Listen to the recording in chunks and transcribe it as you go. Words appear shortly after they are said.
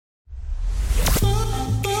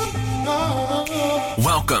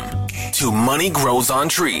Welcome to Money Grows on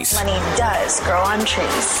Trees. Money does grow on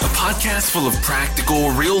trees. A podcast full of practical,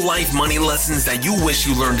 real-life money lessons that you wish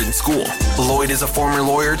you learned in school. Lloyd is a former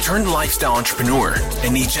lawyer turned lifestyle entrepreneur.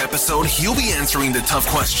 In each episode, he'll be answering the tough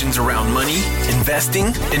questions around money, investing,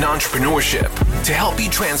 and entrepreneurship to help you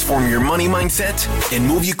transform your money mindset and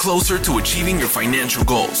move you closer to achieving your financial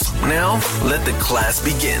goals. Now, let the class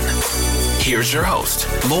begin. Here's your host,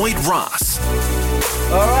 Lloyd Ross.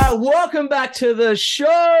 All right, welcome back to the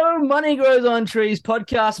show, Money Grows on Trees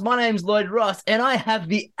podcast. My name's Lloyd Ross, and I have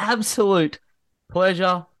the absolute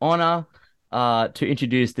pleasure, honor to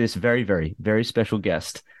introduce this very, very, very special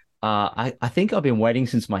guest. I think I've been waiting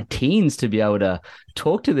since my teens to be able to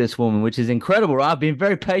talk to this woman, which is incredible. Right? I've been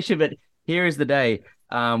very patient, but here is the day.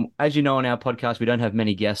 As you know, on our podcast, we don't have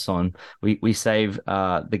many guests on. We save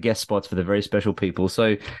the guest spots for the very special people.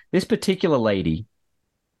 So this particular lady,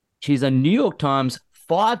 she's a New York Times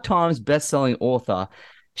 5 times best-selling author.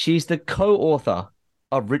 She's the co-author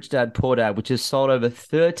of Rich Dad, Poor Dad, which has sold over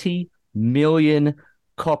 30 million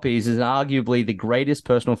copies, is arguably the greatest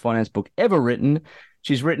personal finance book ever written.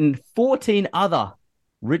 She's written 14 other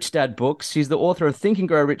Rich Dad books. She's the author of Think and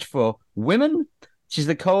Grow Rich for Women. She's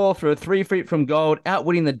the co-author of 3 Feet from Gold,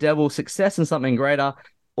 Outwitting the Devil, Success and Something Greater,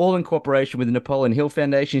 all in cooperation with the Napoleon Hill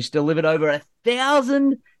Foundation. She's delivered over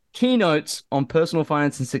 1,000 keynotes on personal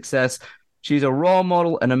finance and success. She's a role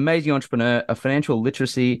model, an amazing entrepreneur, a financial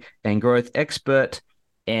literacy and growth expert,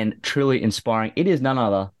 and truly inspiring. It is none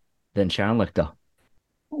other than Sharon Lechter.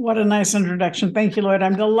 What a nice introduction. Thank you, Lloyd.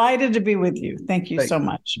 I'm delighted to be with you. Thank you so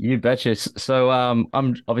much. You betcha. So I'm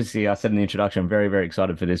obviously, I said in the introduction, I'm very, very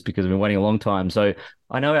excited for this because I've been waiting a long time. So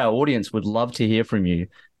I know our audience would love to hear from you,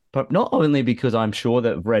 but not only because I'm sure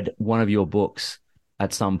that I've read one of your books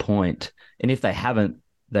at some point, and if they haven't,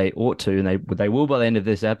 they ought to, and they will by the end of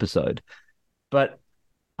this episode. But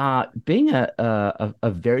being a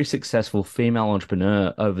very successful female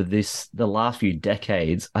entrepreneur over the last few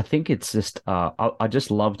decades, I think it's just I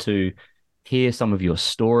just love to hear some of your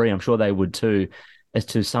story. I'm sure they would too, as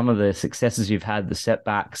to some of the successes you've had, the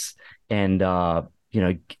setbacks, and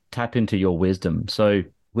tap into your wisdom. So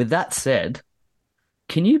with that said,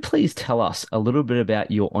 can you please tell us a little bit about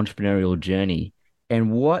your entrepreneurial journey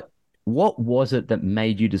and what was it that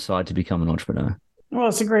made you decide to become an entrepreneur? Well,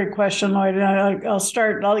 it's a great question, Lloyd. I'll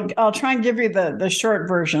start. I'll try and give you the short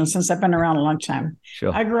version since I've been around a long time.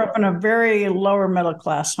 Sure. I grew up in a very lower middle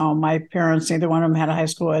class home. My parents, neither one of them had a high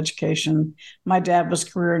school education. My dad was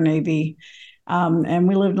career Navy. And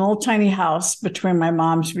we lived in a little tiny house between my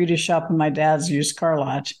mom's beauty shop and my dad's used car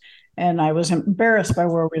lot. And I was embarrassed by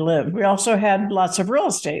where we lived. We also had lots of real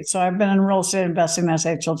estate. So I've been in real estate investing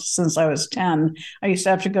since I was 10. I used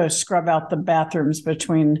to have to go scrub out the bathrooms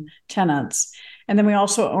between tenants. And then we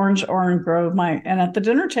also owned Grove. And at the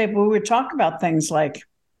dinner table, we would talk about things like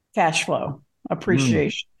cash flow,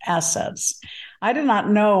 appreciation, assets. I did not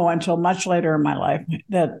know until much later in my life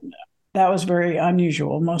that was very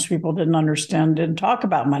unusual. Most people didn't talk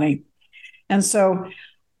about money. And so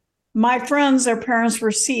my friends, their parents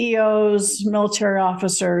were CEOs, military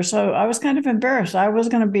officers. So I was kind of embarrassed. I was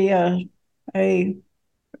going to be a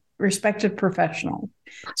respected professional.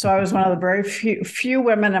 So I was one of the very few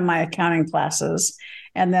women in my accounting classes.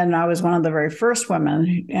 And then I was one of the very first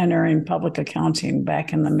women entering public accounting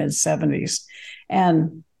back in the mid 70s.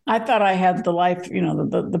 And I thought I had the life,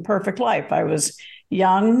 the perfect life. I was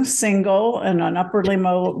young, single, and an upwardly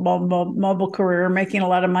mobile career, making a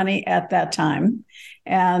lot of money at that time.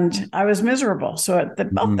 And I was miserable. So at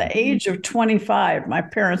about the age of 25, my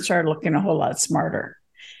parents started looking a whole lot smarter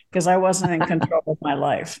because I wasn't in control of my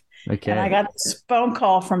life. Okay. And I got this phone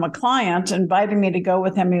call from a client inviting me to go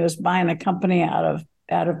with him. He was buying a company out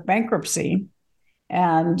of bankruptcy.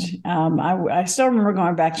 And I still remember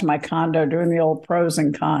going back to my condo, doing the old pros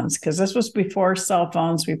and cons, because this was before cell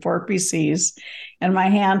phones, before PCs. And my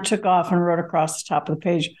hand took off and wrote across the top of the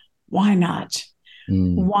page, why not?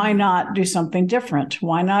 Why not do something different?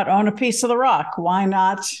 Why not own a piece of the rock? Why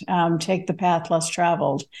not take the path less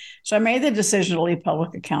traveled? So I made the decision to leave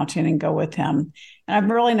public accounting and go with him. And I've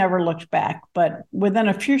really never looked back. But within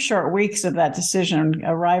a few short weeks of that decision,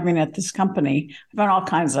 arriving at this company, I found all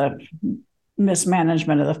kinds of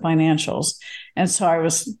mismanagement of the financials. And so I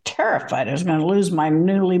was terrified I was going to lose my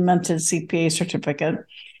newly minted CPA certificate.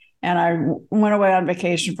 And I went away on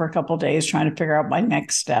vacation for a couple of days trying to figure out my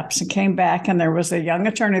next steps and came back. And there was a young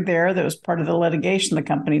attorney there that was part of the litigation the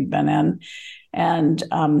company had been in. And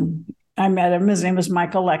I met him. His name was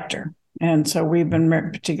Lechter. And so we've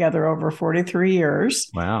been together over 43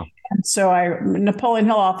 years. Wow. And so Napoleon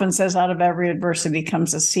Hill often says, out of every adversity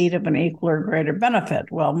comes a seed of an equal or greater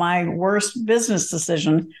benefit. Well, my worst business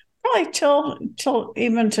decision probably till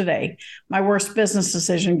even today. My worst business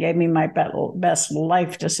decision gave me my best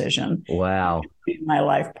life decision. Wow. My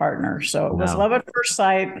life partner. So it was Wow. love at first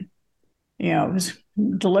sight. It was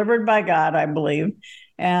delivered by God, I believe.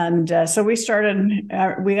 And so we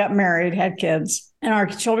got married, had kids, and our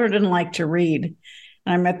children didn't like to read.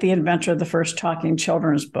 And I met the inventor of the first talking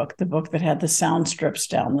children's book, the book that had the sound strips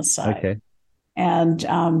down the side. Okay. And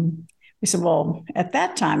we said, well, at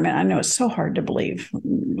that time, and I know it's so hard to believe,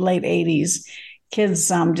 late 80s, kids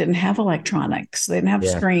didn't have electronics. They didn't have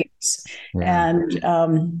screens. Yeah.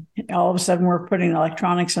 And all of a sudden, we're putting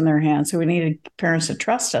electronics in their hands. So we needed parents to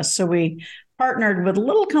trust us. So we partnered with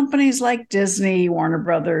little companies like Disney, Warner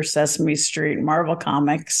Brothers, Sesame Street, Marvel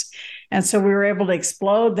Comics. And so we were able to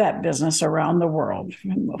explode that business around the world.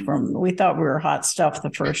 We thought we were hot stuff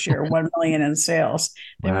the first year, 1 million in sales.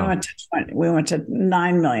 Then Wow. we went to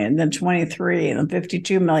 9 million, then 23, and then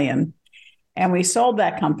 52 million. And we sold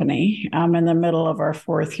that company in the middle of our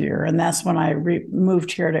fourth year. And that's when I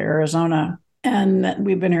moved here to Arizona. And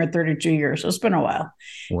we've been here 32 years. So it's been a while.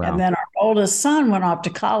 Wow. And then our oldest son went off to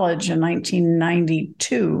college in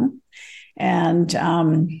 1992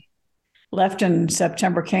 and left in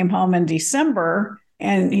September, came home in December,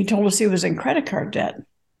 and he told us he was in credit card debt.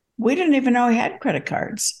 We didn't even know he had credit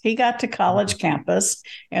cards. He got to college campus,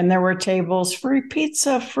 and there were tables, free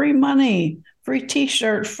pizza, free money, free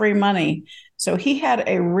T-shirt, free money. So he had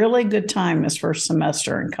a really good time his first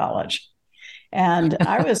semester in college. And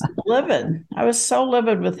I was livid. I was so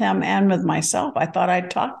livid with him and with myself. I thought I'd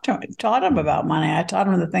taught him about money. I taught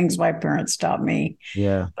him the things my parents taught me.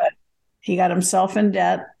 Yeah. But he got himself in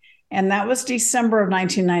debt. And that was December of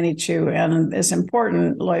 1992. And it's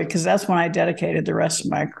important, Lloyd, because that's when I dedicated the rest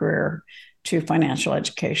of my career to financial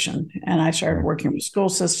education. And I started working with school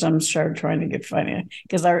systems, started trying to get finance.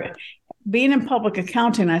 Because being in public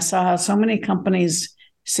accounting, I saw how so many companies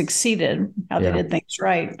succeeded, how they did things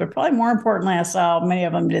right. But probably more importantly, I saw how many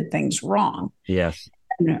of them did things wrong. Yes.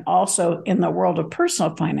 And also in the world of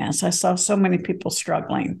personal finance, I saw so many people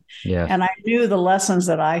struggling. Yeah. And I knew the lessons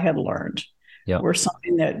that I had learned were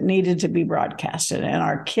something that needed to be broadcasted, and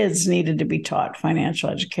our kids needed to be taught financial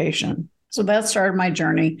education. So that started my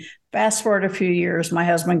journey. Fast forward a few years, my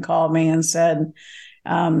husband called me and said,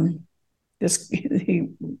 he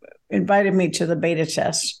invited me to the beta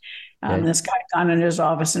test. This guy gone in his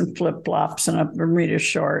office in flip-flops and a Bermuda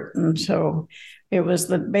short. And so it was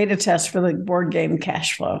the beta test for the board game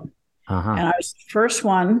Cash Flow. And I was the first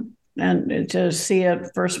one to see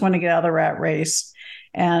it, first one to get out of the rat race.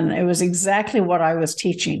 And it was exactly what I was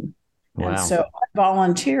teaching. Wow. And so I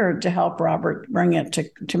volunteered to help Robert bring it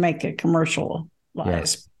to make it commercialized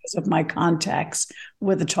because of my contacts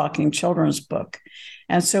with the Talking Children's book.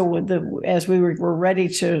 And so as we were ready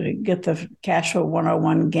to get the Cash Flow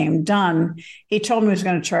 101 game done, he told me he was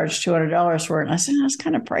going to charge $200 for it. And I said, that's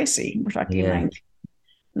kind of pricey. We're talking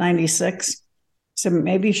 1996. So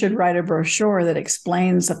maybe you should write a brochure that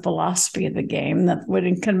explains the philosophy of the game that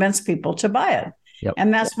would convince people to buy it. Yep.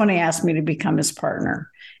 And that's when he asked me to become his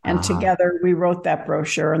partner. And together we wrote that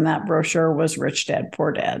brochure, and that brochure was Rich Dad,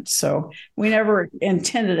 Poor Dad. So we never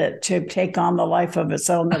intended it to take on the life of its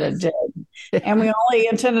own that it did. And we only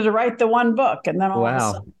intended to write the one book. And then all of a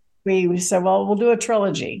sudden we said, well, we'll do a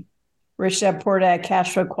trilogy. Rich Dad, Poor Dad,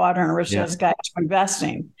 Cash Flow Quadrant, Rich Dad's Guide to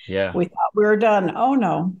Investing. Yeah. We thought we were done. Oh,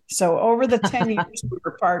 no. So over the 10 years we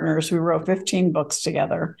were partners, we wrote 15 books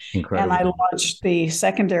together. Incredible. And I launched the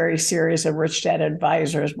secondary series of Rich Dad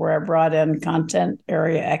Advisors, where I brought in content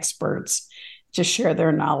area experts to share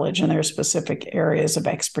their knowledge in their specific areas of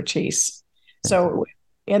expertise. So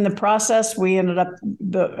in the process, we ended up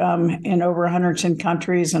in over 110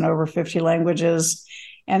 countries and over 50 languages.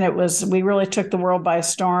 And we really took the world by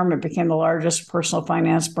storm. It became the largest personal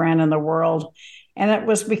finance brand in the world. And it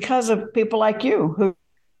was because of people like you who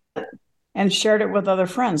shared it with other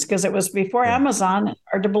friends, because it was before Amazon,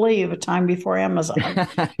 hard to believe, a time before Amazon,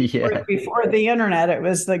 before the internet. It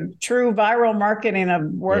was the true viral marketing of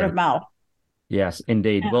word of mouth. Yes,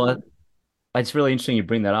 indeed. Well, it's really interesting you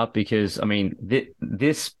bring that up, because, I mean,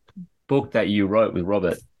 this book that you wrote with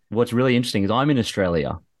Robert, what's really interesting is I'm in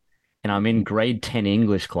Australia. And I'm in grade 10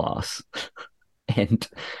 English class. And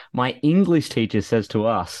my English teacher says to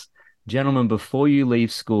us, gentlemen, before you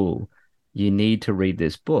leave school, you need to read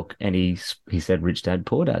this book. And he said, Rich Dad,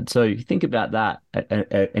 Poor Dad. So you think about that.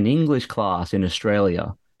 An English class in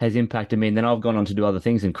Australia has impacted me. And then I've gone on to do other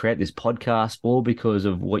things and create this podcast, all because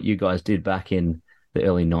of what you guys did back in the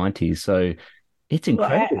early 90s. So it's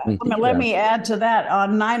incredible. Let me add to that.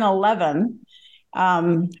 On 9/11,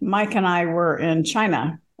 Mike and I were in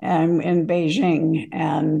China. in Beijing.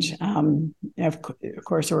 And of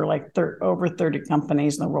course, there were like over 30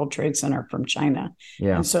 companies in the World Trade Center from China.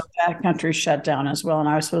 Yeah. And so that country shut down as well. And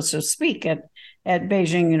I was supposed to speak at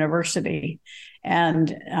Beijing University.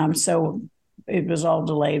 And so it was all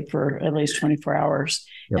delayed for at least 24 hours.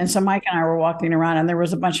 Yep. And so Mike and I were walking around, and there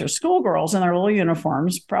was a bunch of schoolgirls in their little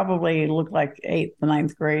uniforms, probably looked like 8th,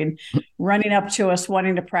 9th grade, running up to us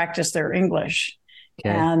wanting to practice their English.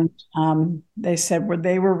 Okay. And they said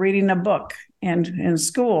they were reading a book in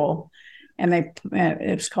school, and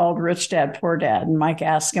it's called Rich Dad, Poor Dad. And Mike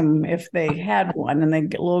asked him if they had one, and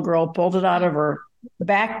the little girl pulled it out of her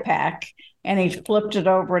backpack, and he flipped it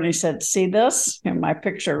over, and he said, "See this?" And my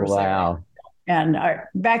picture was there. And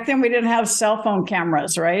back then we didn't have cell phone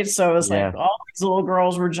cameras, right? So it was like all these little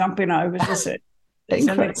girls were jumping out. It was just it's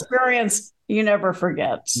an experience you never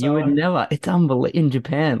forget. So. You would never. It's unbelievable in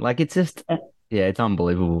Japan. Like it's just, it's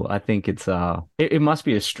unbelievable. I think it's it must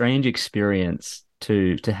be a strange experience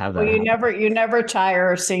to have that. Well, you never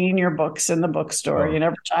tire of seeing your books in the bookstore. You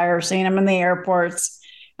never tire of seeing them in the airports.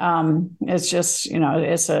 It's just,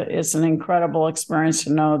 it's an incredible experience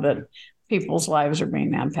to know that people's lives are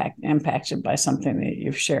being impacted by something that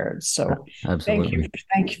you've shared. So absolutely.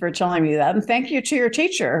 Thank you for telling me that. And thank you to your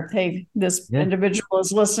teacher. Hey, this individual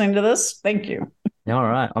is listening to this. Thank you. All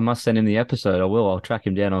right. I must send him the episode. I will. I'll track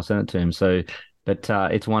him down. I'll send it to him. So, but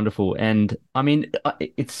it's wonderful. And I mean,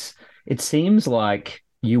 it seems like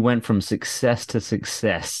you went from success to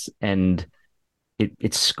success, and it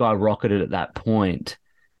skyrocketed at that point.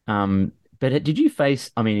 But did you face,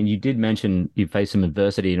 I mean, you did mention you faced some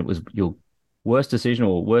adversity, and it was your worst decision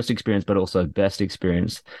or worst experience, but also best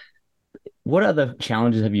experience. What other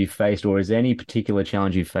challenges have you faced, or is there any particular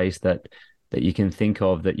challenge you faced that you can think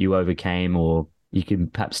of that you overcame, or you can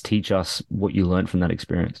perhaps teach us what you learned from that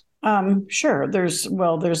experience? Sure. There's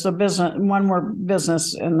a business, one more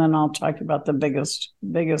business, and then I'll talk about the biggest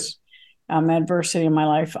adversity in my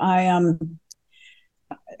life.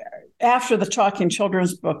 After the Talking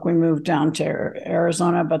Children's book, we moved down to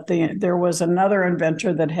Arizona, but there was another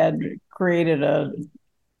inventor that had created a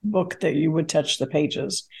book that you would touch the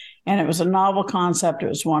pages. And it was a novel concept. It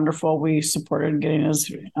was wonderful. We supported getting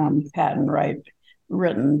his patent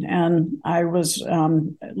written. And I was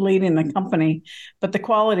leading the company, but the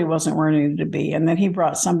quality wasn't where it needed to be. And then he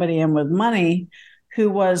brought somebody in with money who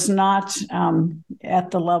was not at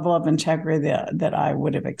the level of integrity that I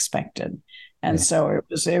would have expected. And so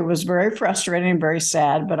it was very frustrating, very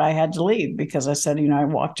sad, but I had to leave because I said, I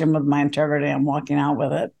walked in with my integrity. I'm walking out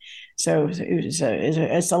with it. So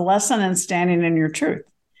it's a lesson in standing in your truth.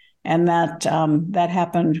 And that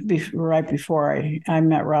happened right before I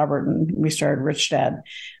met Robert and we started Rich Dad.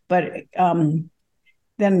 But then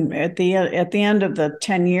at the end of the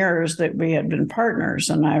 10 years that we had been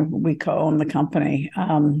partners and we co-owned the company,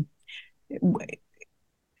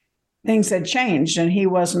 things had changed, and he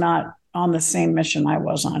was not on the same mission I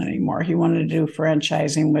was on anymore. He wanted to do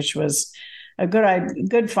franchising, which was a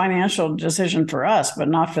good financial decision for us, but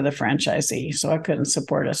not for the franchisee. So I couldn't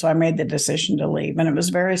support it. So I made the decision to leave, and it was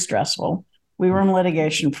very stressful. We were in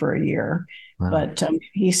litigation for a year, but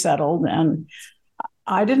he settled, and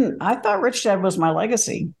I thought Rich Dad was my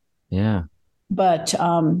legacy. Yeah. But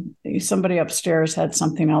somebody upstairs had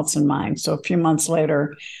something else in mind. So a few months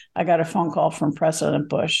later, I got a phone call from President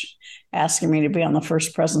Bush asking me to be on the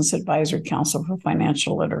first President's Advisory Council for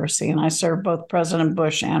Financial Literacy. And I served both President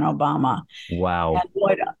Bush and Obama. Wow. And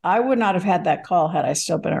Lloyd, I would not have had that call had I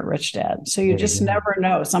still been at Rich Dad. So you just never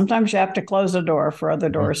know. Sometimes you have to close a door for other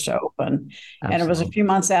doors to open. Absolutely. And it was a few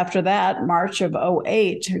months after that, March of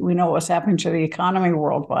 2008, we know what was happening to the economy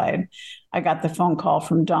worldwide. I got the phone call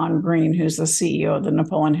from Don Green, who's the CEO of the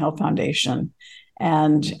Napoleon Hill Foundation.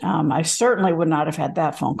 And I certainly would not have had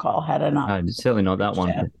that phone call had I not. No, certainly not that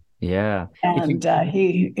one. Yeah. And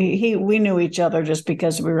we knew each other just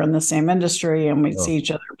because we were in the same industry and we'd see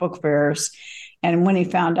each other at book fairs. And when he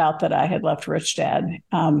found out that I had left Rich Dad,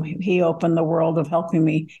 he opened the world of helping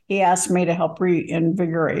me. He asked me to help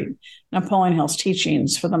reinvigorate Napoleon Hill's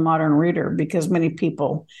teachings for the modern reader, because many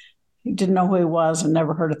people didn't know who he was and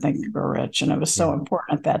never heard of Think and Grow Rich. And it was so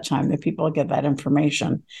important at that time that people get that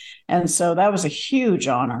information. And so that was a huge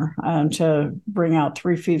honor to bring out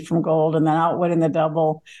 3 Feet from Gold and then Outwitting the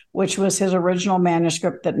Devil, which was his original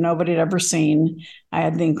manuscript that nobody had ever seen. I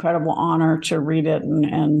had the incredible honor to read it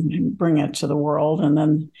and bring it to the world. And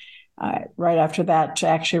then right after that, to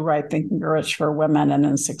actually write Think and Grow Rich for Women and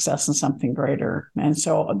then Success in Something Greater. And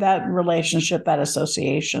so that relationship, that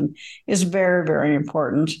association is very, very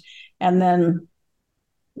important. And then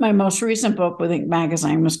my most recent book with Inc.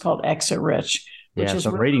 Magazine was called Exit Rich.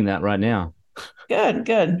 I'm reading that right now.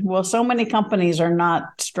 Good. Well, so many companies are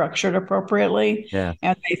not structured appropriately, Yeah.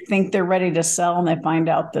 and they think they're ready to sell, and they find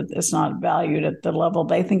out that it's not valued at the level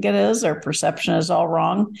they think it is. Their perception is all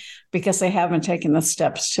wrong because they haven't taken the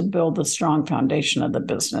steps to build the strong foundation of the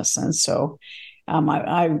business. And so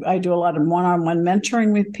I do a lot of one-on-one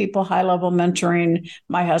mentoring with people, high-level mentoring.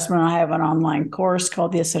 My husband and I have an online course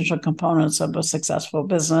called The Essential Components of a Successful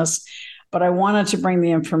Business. But I wanted to bring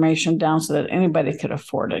the information down so that anybody could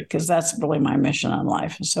afford it, because that's really my mission in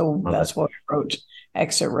life. So that's what I wrote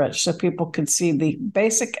Exit Rich, so people could see the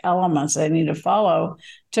basic elements they need to follow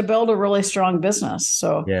to build a really strong business.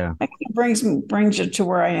 So Yeah. it brings you to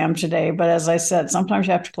where I am today. But as I said, sometimes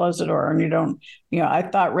you have to close the door, and you don't, I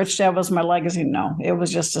thought Rich Dad was my legacy. No, it was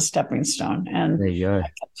just a stepping stone. And There you go. I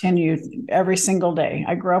continue every single day.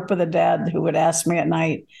 I grew up with a dad who would ask me at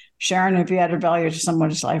night, Sharon, have you added value to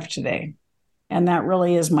someone's life today? And that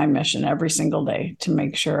really is my mission every single day, to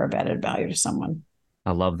make sure I've added value to someone.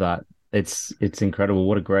 I love that. It's incredible.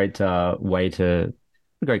 What a great a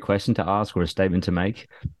great question to ask, or a statement to make,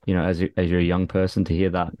 as you're a young person, to hear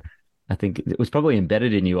that. I think it was probably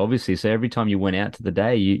embedded in you, obviously. So every time you went out to the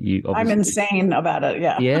day, you obviously... I'm insane about it.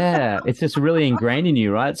 Yeah. Yeah. It's just really ingrained in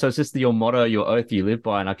you, right? So it's just your motto, your oath you live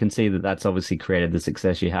by. And I can see that that's obviously created the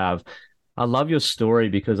success you have. I love your story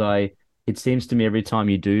because it seems to me every time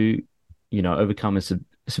you do, overcome a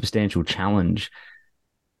substantial challenge,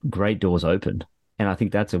 great doors open. And I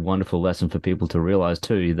think that's a wonderful lesson for people to realize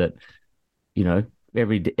too, that,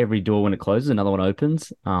 every door when it closes, another one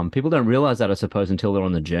opens. People don't realize that, I suppose, until they're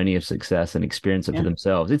on the journey of success and experience it for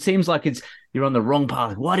themselves. It seems like you're on the wrong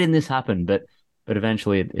path. Why didn't this happen? But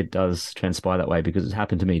eventually it does transpire that way, because it's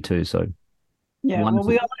happened to me too. So yeah, wonderful.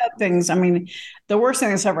 well, we all have things. I mean, the worst thing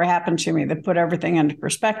that's ever happened to me that put everything into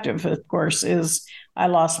perspective, of course, is I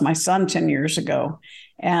lost my son 10 years ago.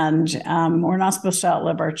 And we're not supposed to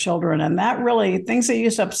outlive our children. And that really, things that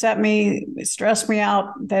used to upset me, stress me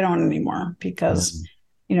out, they don't anymore. Because,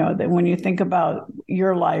 that when you think about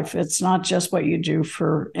your life, it's not just what you do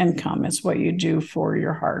for income, it's what you do for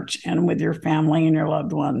your heart and with your family and your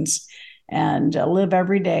loved ones. And live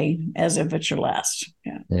every day as if it's your last.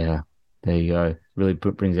 Yeah. There you go. Really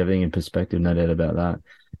brings everything in perspective, no doubt about that.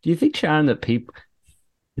 Do you think, Sharon, that people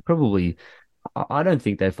probably, I don't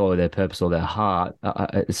think they follow their purpose or their heart.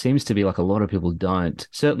 It seems to be like a lot of people don't.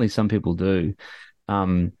 Certainly some people do.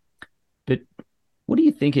 But what do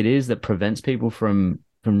you think it is that prevents people from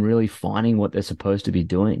really finding what they're supposed to be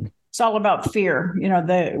doing? It's all about fear.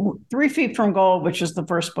 The 3 Feet from Gold, which is the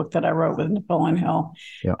first book that I wrote with Napoleon Hill.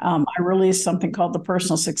 Yeah. I released something called the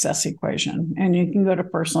Personal Success Equation. And you can go to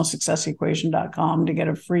personalsuccessequation.com to get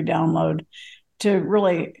a free download to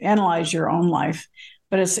really analyze your own life.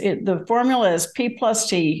 But the formula is P plus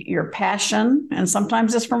T, your passion. And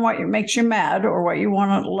sometimes it's from what makes you mad or what you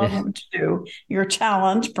want to love to do. Your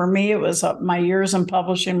talent. For me, it was my years in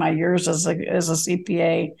publishing, my years as a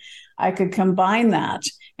CPA. I could combine that.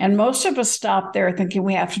 And most of us stop there thinking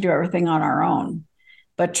we have to do everything on our own.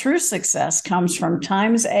 But true success comes from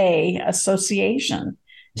times association,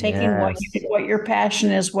 taking what your passion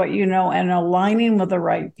is, what you know, and aligning with the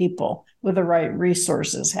right people, with the right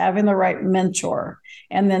resources, having the right mentor.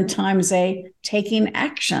 And then times taking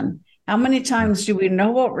action. How many times do we know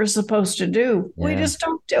what we're supposed to do? Yeah. We just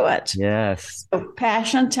don't do it. Yes. So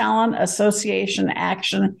passion, talent, association,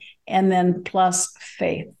 action, and then plus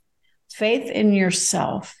faith. Faith in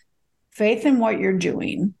yourself, faith in what you're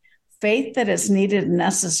doing, faith that is needed and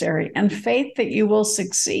necessary, and faith that you will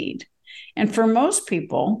succeed. And for most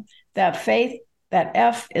people, that faith, that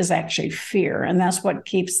F, is actually fear. And that's what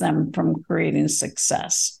keeps them from creating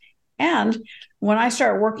success. And when I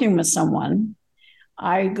start working with someone,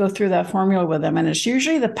 I go through that formula with them. And it's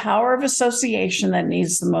usually the power of association that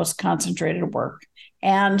needs the most concentrated work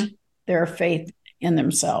and their faith in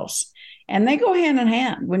themselves. And they go hand in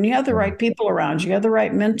hand. When you have the right people around, you have the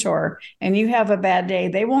right mentor, and you have a bad day,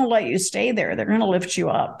 they won't let you stay there. They're going to lift you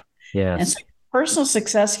up. Yes. And so personal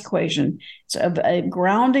success equation, it's a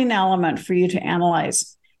grounding element for you to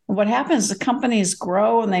analyze. And what happens, the companies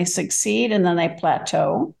grow and they succeed, and then they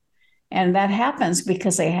plateau. And that happens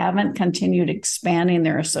because they haven't continued expanding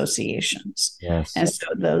their associations. Yes. And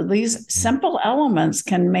so these simple elements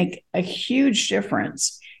can make a huge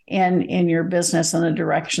difference in your business and the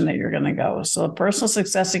direction that you're going to go. So the personal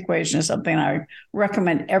success equation is something I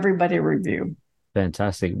recommend everybody review.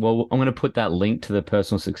 Fantastic. Well, I'm going to put that link to the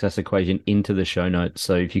personal success equation into the show notes.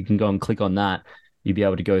 So if you can go and click on that, you'll be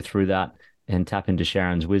able to go through that and tap into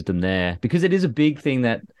Sharon's wisdom there, because it is a big thing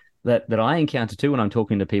that I encounter too when I'm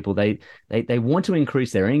talking to people. They want to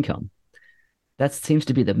increase their income. that seems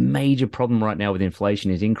to be the major problem right now with inflation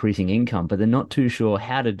is increasing income, but they're not too sure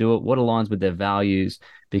how to do it, what aligns with their values,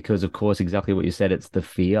 because of course, exactly what you said, it's the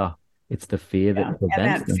fear. It's the fear that prevents and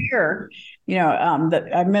that them. fear, that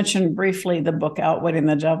I mentioned briefly the book Outwitting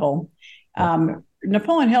the Devil.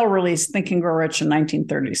 Napoleon Hill released Think and Grow Rich in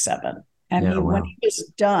 1937. And when he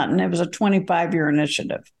was done, it was a 25-year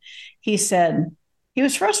initiative. He said, he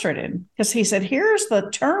was frustrated because he said, here's the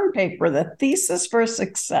term paper, the thesis for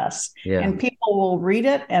success. And people will read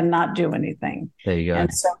it and not do anything. There you go.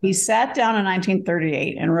 And so he sat down in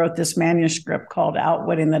 1938 and wrote this manuscript called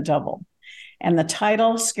Outwitting the Devil. And the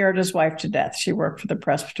title scared his wife to death. She worked for the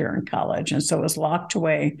Presbyterian College. And so it was locked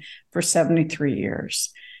away for 73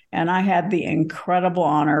 years. And I had the incredible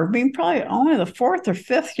honor of being probably only the fourth or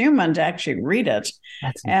fifth human to actually read it.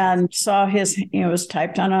 And saw his, it was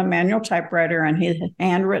typed on a manual typewriter and he had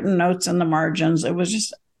handwritten notes in the margins. It was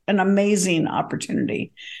just an amazing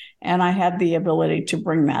opportunity. And I had the ability to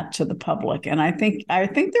bring that to the public. And I think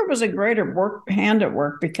there was a greater hand at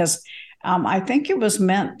work because I think it was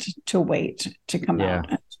meant to wait to come out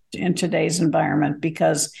in today's environment,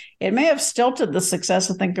 because it may have stilted the success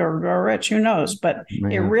of Think or Grow Rich, who knows? But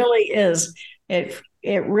it really is. It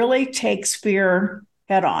really takes fear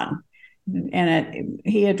head on. And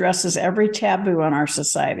he addresses every taboo in our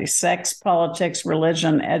society: sex, politics,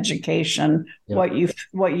 religion, education, what you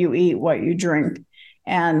eat, what you drink.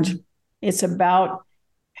 And it's about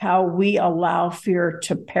how we allow fear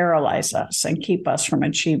to paralyze us and keep us from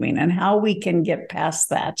achieving, and how we can get past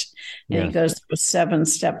that. And he goes through a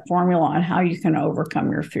 7-step formula on how you can overcome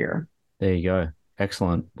your fear. There you go.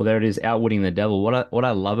 Excellent. Well, there it is, Outwitting the Devil. What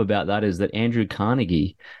I love about that is that Andrew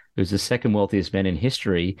Carnegie, who's the second wealthiest man in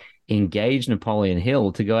history, engaged Napoleon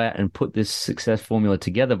Hill to go out and put this success formula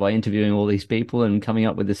together by interviewing all these people and coming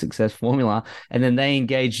up with the success formula. And then they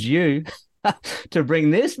engaged you to bring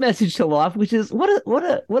this message to life, which is what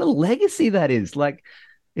a legacy that is. Like,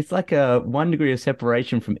 it's like a 1 degree of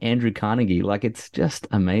separation from Andrew Carnegie. Like, it's just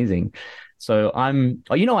amazing. So I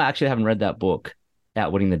actually haven't read that book,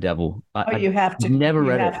 Outwitting the Devil. You have to. I've never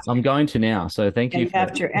read it. I'm going to now. So thank you. You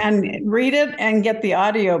have to, and read it and get the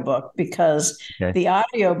audiobook, because the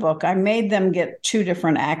audiobook, I made them get 2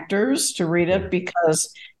 different actors to read it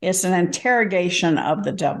because it's an interrogation of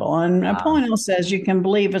the devil. And Napoleon Hill says you can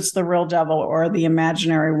believe it's the real devil or the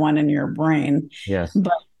imaginary one in your brain. Yes.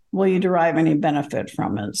 But will you derive any benefit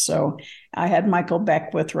from it? So I had Michael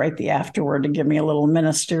Beckwith write the afterword to give me a little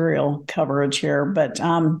ministerial coverage here. But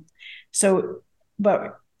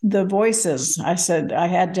but the voices, I said I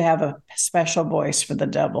had to have a special voice for the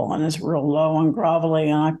devil, and it's real low and grovelly.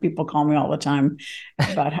 And people call me all the time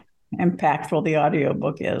about how impactful the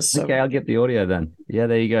audiobook is. So. Okay, I'll get the audio then. Yeah,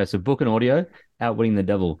 there you go. So book and audio, Outwitting the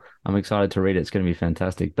Devil. I'm excited to read it. It's going to be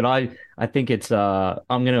fantastic. But I think it's I'm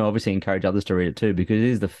going to obviously encourage others to read it too, because it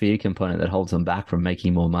is the fear component that holds them back from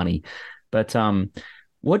making more money. But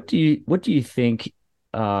what do you think?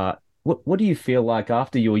 What do you feel like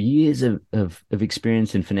after your years of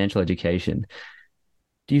experience in financial education?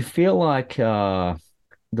 Do you feel like the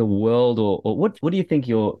world, or what do you think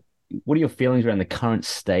what are your feelings around the current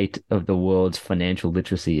state of the world's financial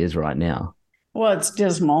literacy is right now? Well, it's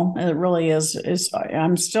dismal. It really is.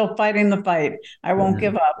 I'm still fighting the fight. I won't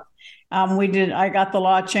give up. I got the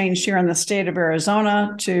law changed here in the state of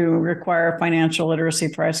Arizona to require financial literacy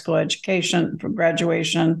for high school education for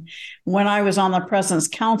graduation. When I was on the President's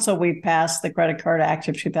Council, we passed the Credit Card Act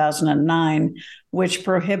of 2009, which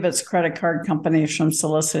prohibits credit card companies from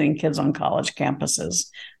soliciting kids on college campuses.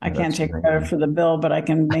 I can't take credit for the bill, but I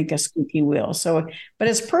can make a squeaky wheel. But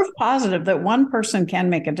it's proof positive that one person can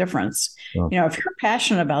make a difference. Oh. If you're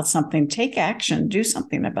passionate about something, take action, do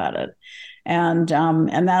something about it. And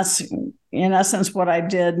that's in essence what I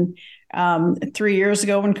did 3 years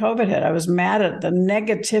ago when COVID hit. I was mad at the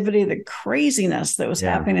negativity, the craziness that was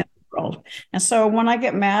happening in the world. And so when I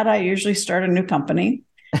get mad, I usually start a new company.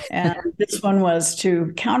 And this one was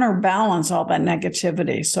to counterbalance all that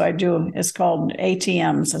negativity. So it's called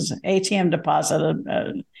ATMs, as ATM deposit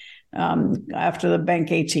after the bank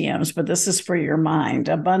ATMs. But this is for your mind: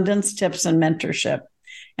 abundance, tips, and mentorship.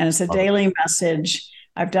 And it's a daily message.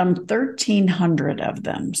 I've done 1,300 of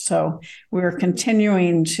them. So we're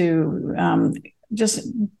continuing to just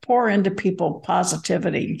pour into people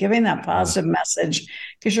positivity, giving that positive message,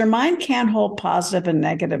 because your mind can't hold positive and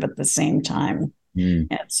negative at the same time.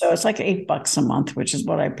 And so it's like $8 a month, which is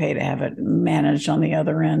what I pay to have it managed on the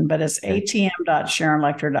other end. But it's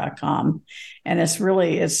atm.sharonlechter.com. And it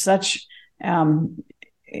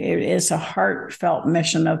is a heartfelt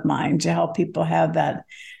mission of mine to help people have that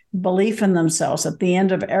belief in themselves. At the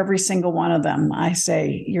end of every single one of them, I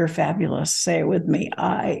say, "You're fabulous." Say it with me.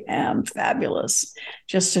 "I am fabulous."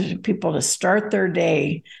 Just to people to start their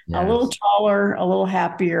day a little taller, a little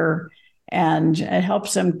happier, and it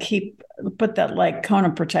helps them put that like cone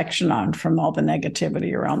of protection on from all the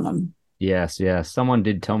negativity around them. Yes. Someone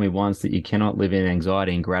did tell me once that you cannot live in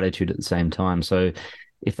anxiety and gratitude at the same time. So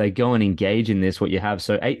if they go and engage in this, what you have.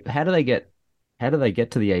 So how do they get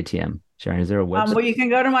to the ATM? Sharon, is there a website? Well, you can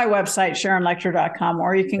go to my website, SharonLechter.com,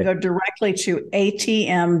 or you can go directly to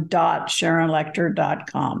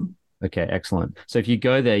atm.SharonLechter.com. Okay, excellent. So if you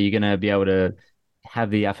go there, you're going to be able to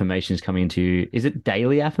have the affirmations coming into you. Is it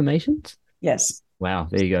daily affirmations? Yes. Wow,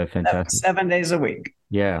 there you go. Fantastic. 7 days a week.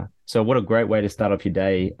 Yeah. So what a great way to start off your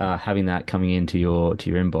day, having that coming into your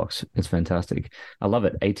inbox. It's fantastic. I love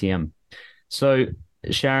it. ATM. So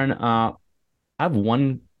Sharon, I have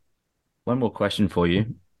one more question for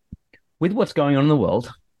you. With what's going on in the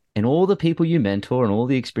world and all the people you mentor and all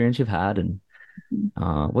the experience you've had and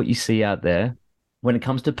what you see out there, when it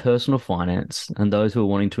comes to personal finance and those who are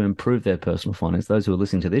wanting to improve their personal finance, those who are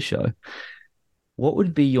listening to this show, what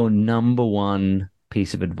would be your number one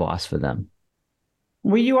piece of advice for them?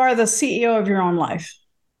 Well, you are the CEO of your own life.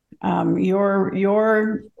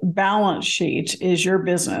 Your balance sheet is your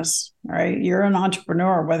business, right? You're an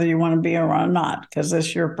entrepreneur, whether you want to be or not, because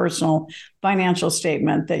it's your personal financial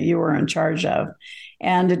statement that you are in charge of.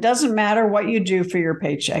 And it doesn't matter what you do for your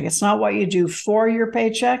paycheck. It's not what you do for your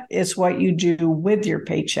paycheck. It's what you do with your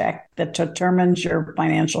paycheck that determines your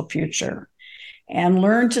financial future. And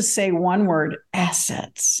learn to say one word: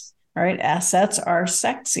 assets, right? Assets are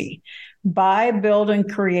sexy. Buy, build, and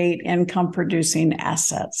create income-producing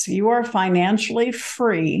assets. You are financially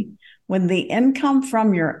free when the income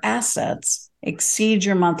from your assets exceeds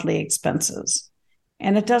your monthly expenses.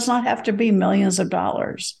 And it does not have to be millions of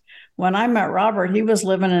dollars. When I met Robert, he was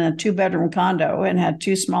living in a 2-bedroom condo and had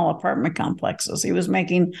 2 small apartment complexes. He was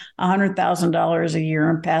making $100,000 a year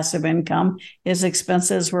in passive income. His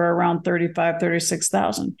expenses were around $35,000,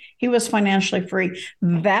 $36,000. He was financially free.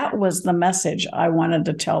 That was the message I wanted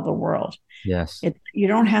to tell the world. Yes. You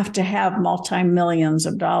don't have to have multi-millions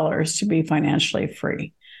of dollars to be financially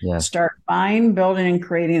free. Yes. Start buying, building, and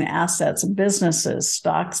creating assets, businesses,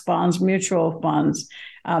 stocks, bonds, mutual funds,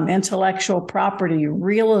 intellectual property,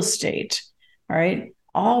 real estate, all right?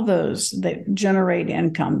 All those that generate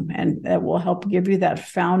income, and that will help give you that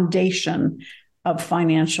foundation of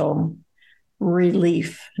financial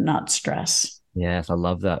relief, not stress. Yes, I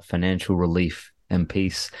love that. Financial relief and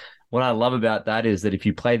peace. What I love about that is that if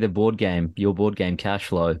you play the board game, your board game cash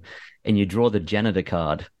flow, and you draw the janitor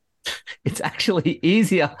card, it's actually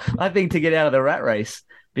easier, I think, to get out of the rat race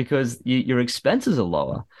because your expenses are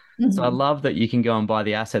lower. Mm-hmm. So I love that you can go and buy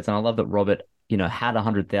the assets. And I love that Robert, had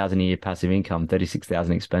 $100,000 a year passive income,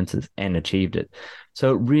 $36,000 expenses, and achieved it.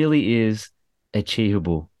 So it really is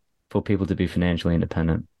achievable for people to be financially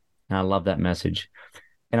independent. And I love that message.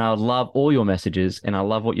 And I love all your messages, and I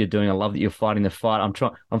love what you're doing. I love that you're fighting the fight.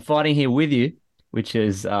 I'm fighting here with you, which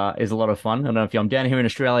is a lot of fun. I don't know if I'm down here in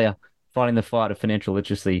Australia fighting the fight of financial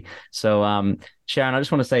literacy. So, Sharon, I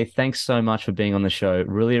just want to say thanks so much for being on the show.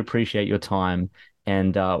 Really appreciate your time.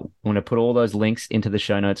 And I'm going to put all those links into the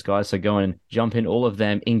show notes, guys. So go and jump in all of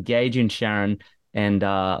them, engage in Sharon, and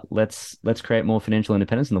let's create more financial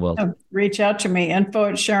independence in the world. Reach out to me,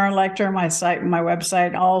 info@Sharon Lechter, my site, my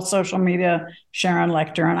website, all social media, Sharon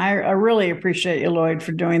Lechter. And I really appreciate you, Lloyd,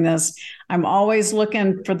 for doing this. I'm always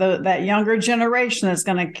looking for that younger generation that's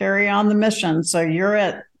going to carry on the mission. So you're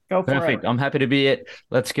it. Go for it. Perfect. I'm happy to be it.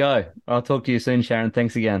 Let's go. I'll talk to you soon, Sharon.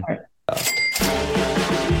 Thanks again. All right.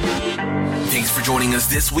 Thanks for joining us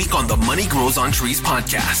this week on the Money Grows on Trees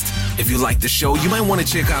podcast. If you like the show, you might want to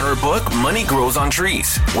check out our book, Money Grows on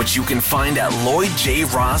Trees, which you can find at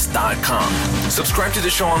LloydJRoss.com. Subscribe to the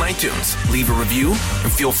show on iTunes, leave a review,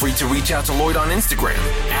 and feel free to reach out to Lloyd on Instagram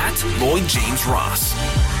 @LloydJamesRoss.